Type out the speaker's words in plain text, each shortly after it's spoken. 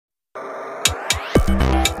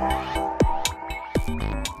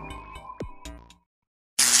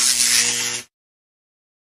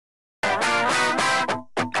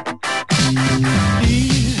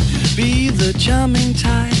chumming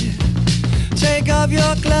tide. Take off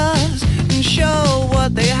your gloves and show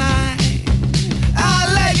what they hide.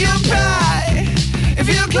 I'll let you cry if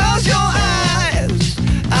you close your eyes.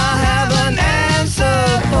 I'll have an answer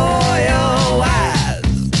for your eyes.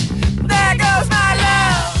 There goes my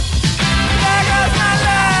love. There goes my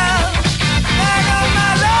love. There goes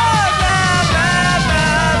my love, love, love, love,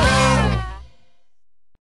 love.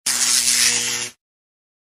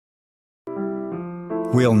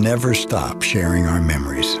 We'll never stop sharing our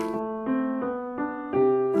memories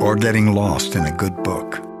or getting lost in a good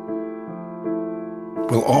book.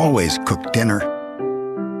 We'll always cook dinner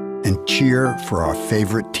and cheer for our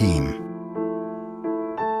favorite team.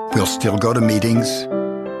 We'll still go to meetings,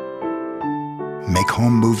 make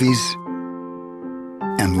home movies,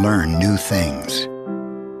 and learn new things.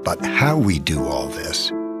 But how we do all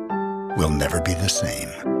this will never be the same.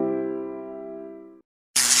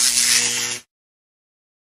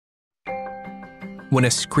 When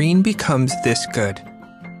a screen becomes this good,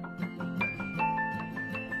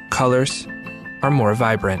 colors are more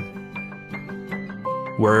vibrant.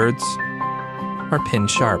 Words are pin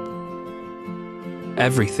sharp.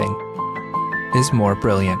 Everything is more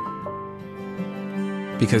brilliant.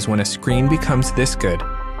 Because when a screen becomes this good,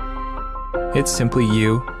 it's simply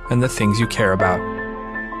you and the things you care about.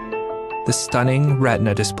 The stunning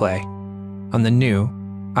Retina display on the new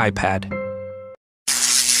iPad.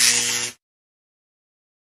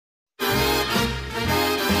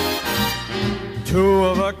 Two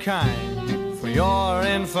of a kind, for your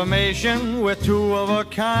information, we're two of a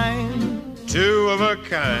kind. Two of a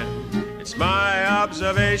kind, it's my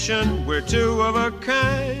observation, we're two of a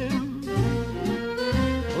kind.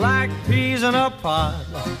 Like peas in a pod,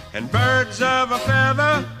 And birds of a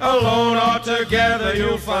feather, alone or together,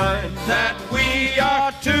 you'll find that we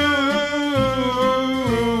are two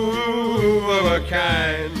of a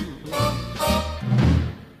kind.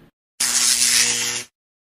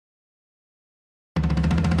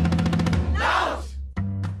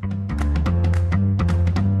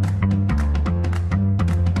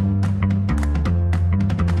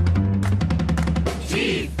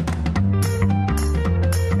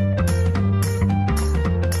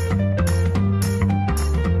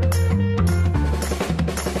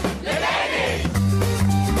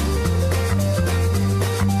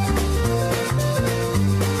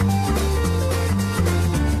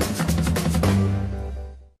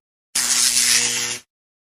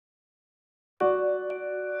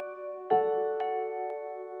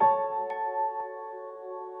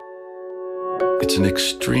 It's an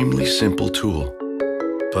extremely simple tool,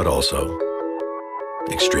 but also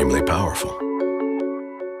extremely powerful.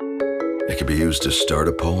 It can be used to start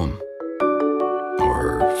a poem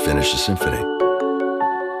or finish a symphony.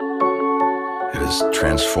 It has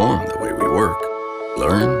transformed the way we work,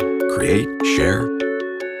 learn, create, share.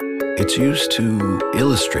 It's used to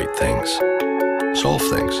illustrate things, solve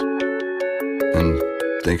things, and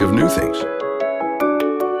think of new things.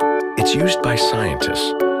 It's used by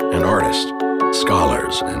scientists and artists,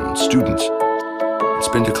 scholars and students. It's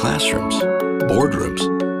been to classrooms, boardrooms,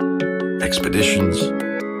 expeditions,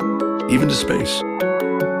 even to space.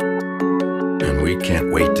 And we can't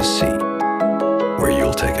wait to see where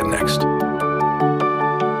you'll take it next.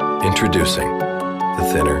 Introducing the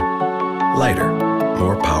thinner, lighter,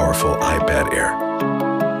 more powerful iPad Air.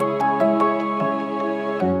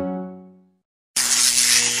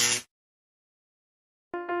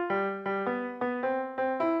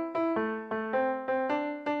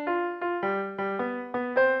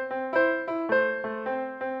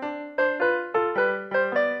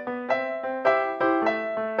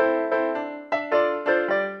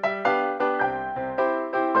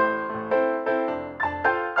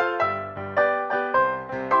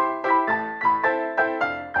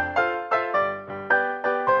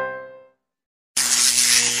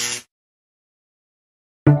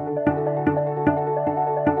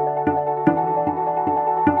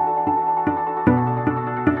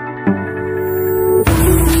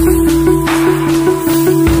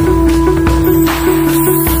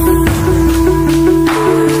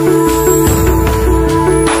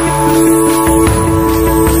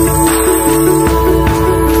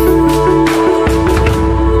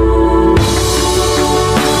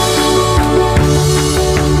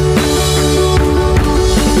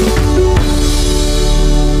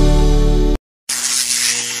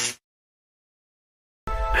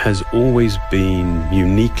 has always been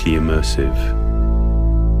uniquely immersive.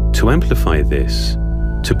 To amplify this,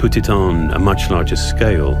 to put it on a much larger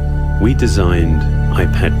scale, we designed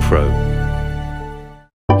iPad Pro.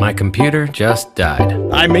 My computer just died.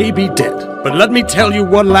 I may be dead, but let me tell you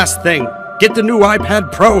one last thing. Get the new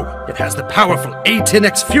iPad Pro. It has the powerful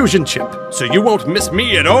A10X Fusion chip, so you won't miss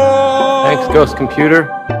me at all. Thanks, Ghost Computer.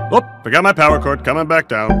 Oh, forgot my power cord. Coming back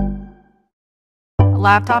down.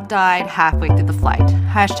 Laptop died halfway through the flight.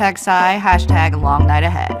 Hashtag sigh, hashtag long night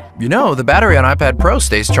ahead. You know, the battery on iPad Pro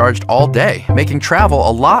stays charged all day, making travel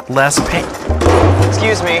a lot less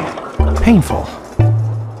Excuse me. painful.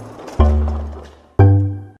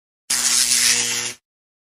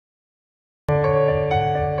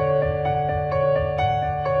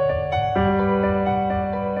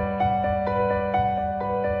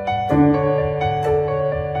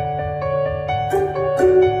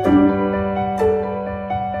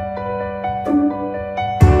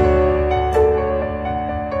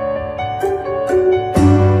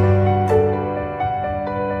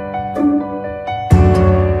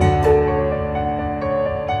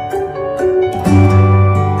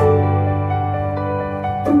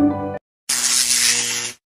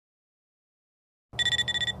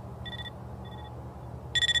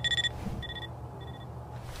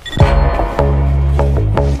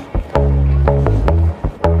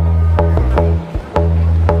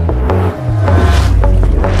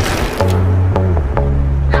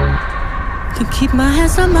 Keep my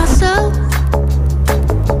hands on myself.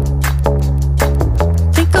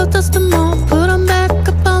 Think I'll dust them off, put them back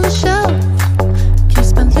up on the shelf.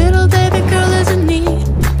 Kiss my little baby girl is in need.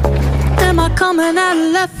 Am I coming out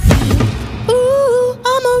of left field? Ooh,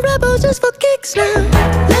 I'm a rebel just for kicks now.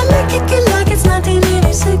 Let me kick it like it's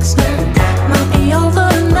 1986 now. Might be over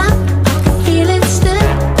now, I can feel it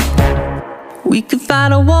still. We could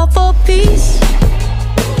fight a war for peace.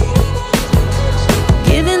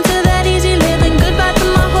 Give in to that easy living, goodbye to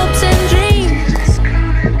my hopes and dreams.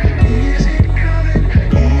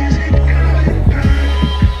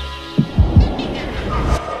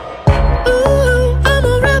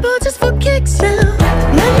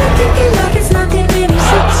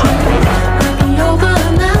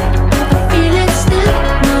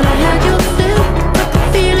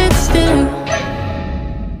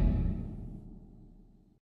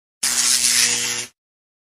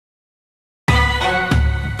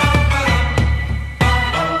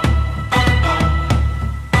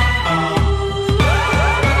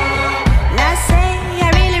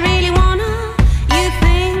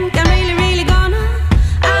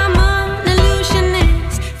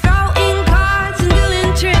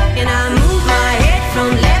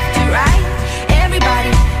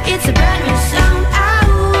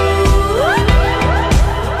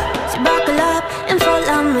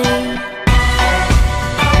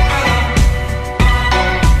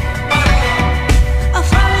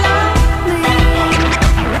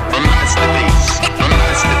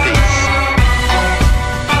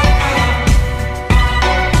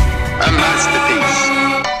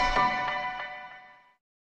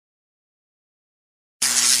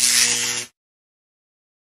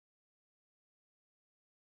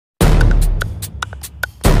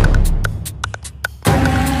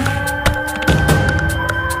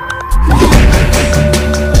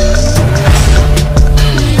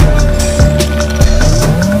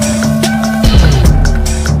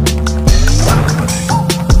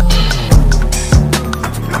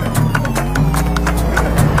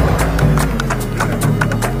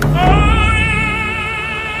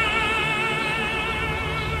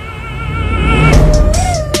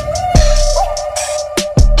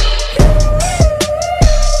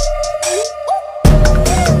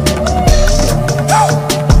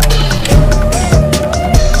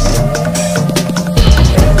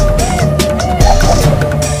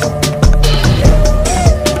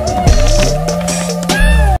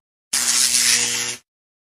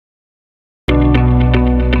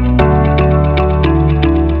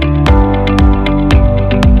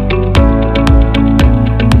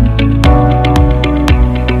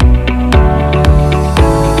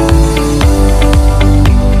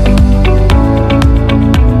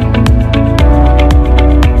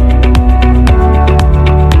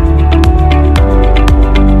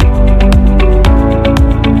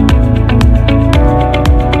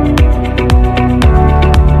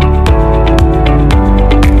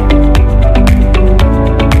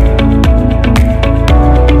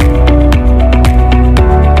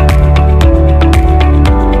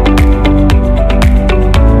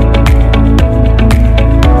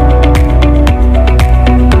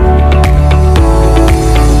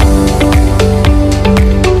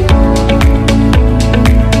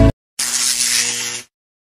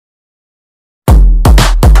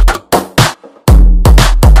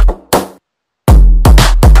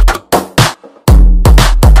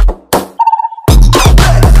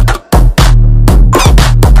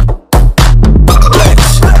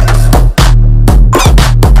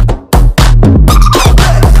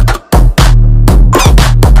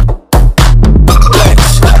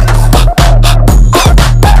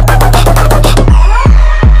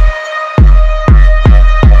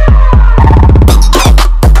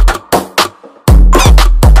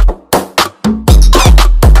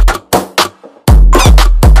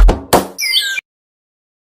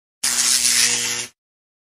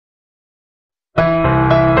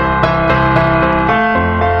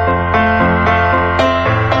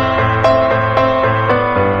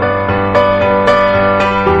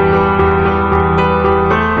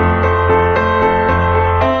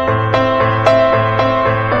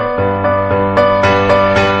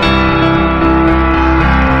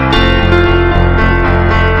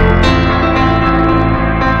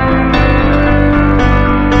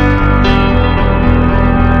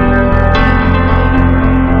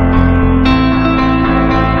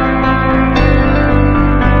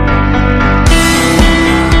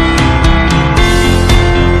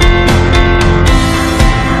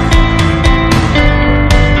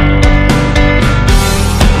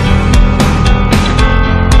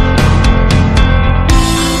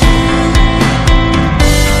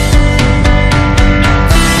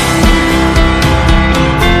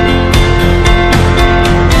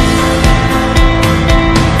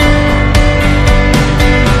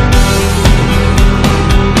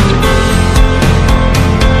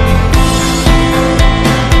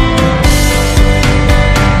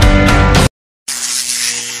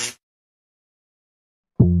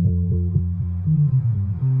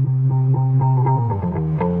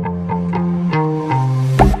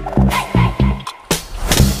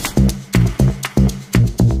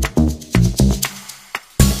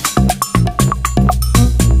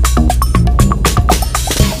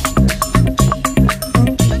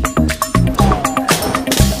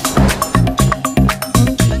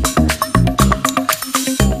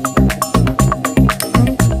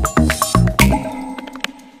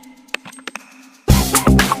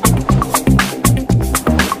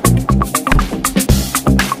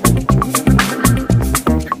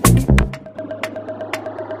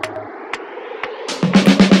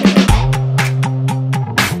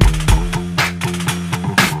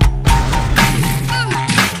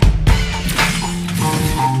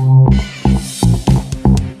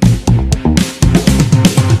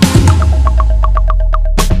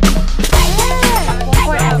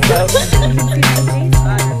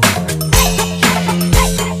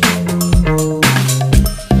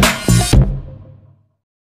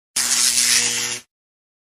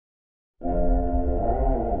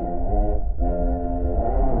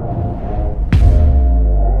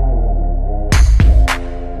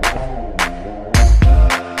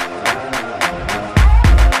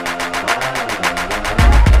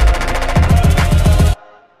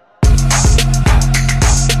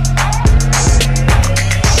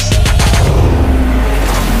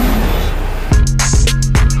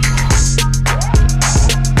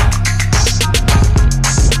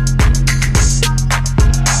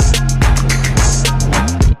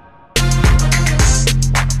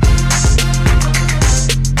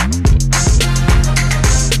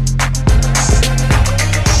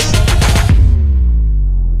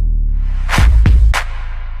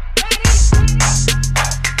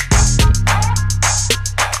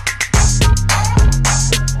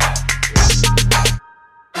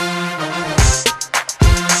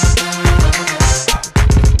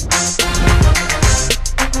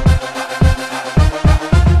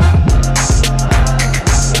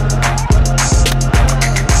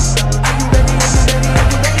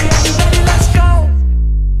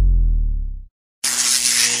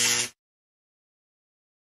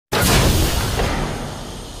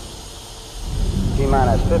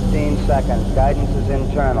 T-minus 15 seconds. Guidance is